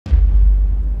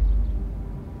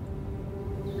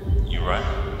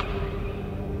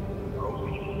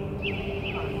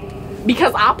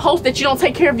Because I post that you don't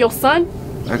take care of your son?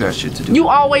 I got shit to do. You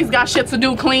always got shit to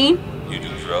do, Kleen. You do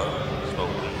drugs?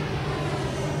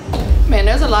 Man,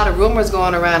 there's a lot of rumors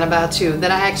going around about you that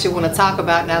I actually want to talk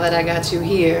about now that I got you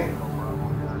here.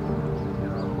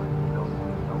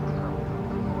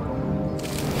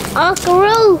 Uncle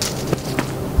Ruth.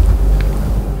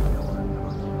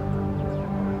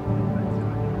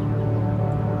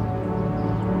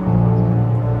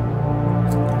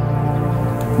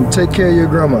 You take care of your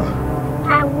grandma.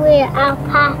 I will, I'll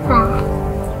Papa.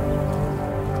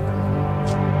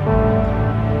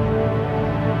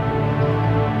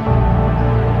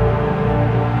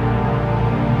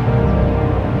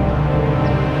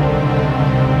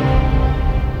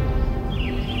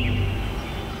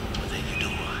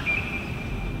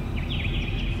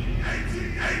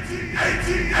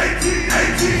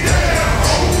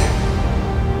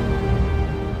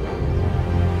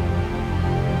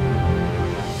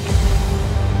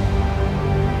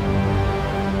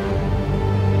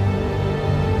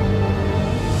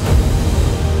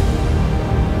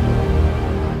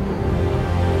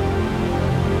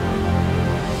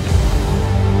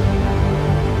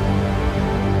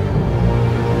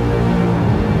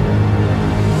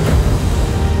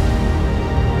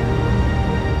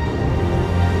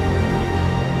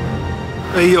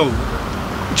 Hey yo,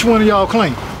 which one of y'all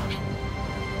Kleen?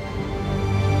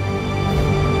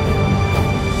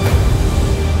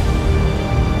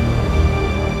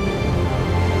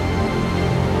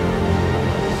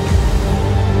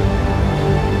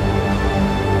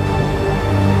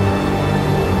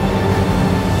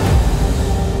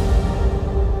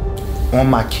 On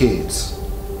my kids.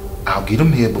 I'll get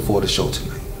them here before the show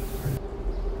tonight.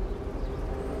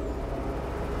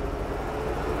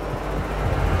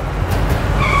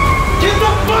 Get the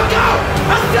fuck out!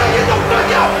 I said get the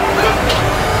fuck out!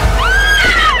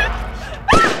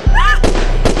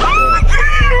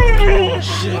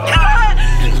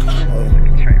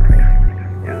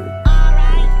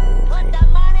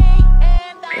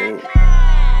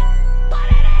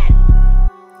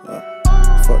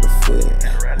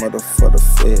 Motherfucker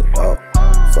fit, dog.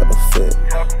 For the fit,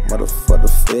 motherfucker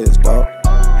fizz, dog.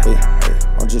 Hey, hey,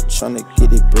 I'm just tryna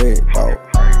get it bread, dog.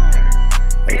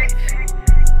 Hey.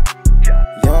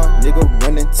 Young nigga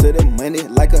running to the money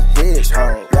like a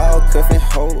hedgehog. Y'all cuffin'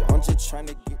 hoe, I'm just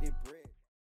tryna get it bread.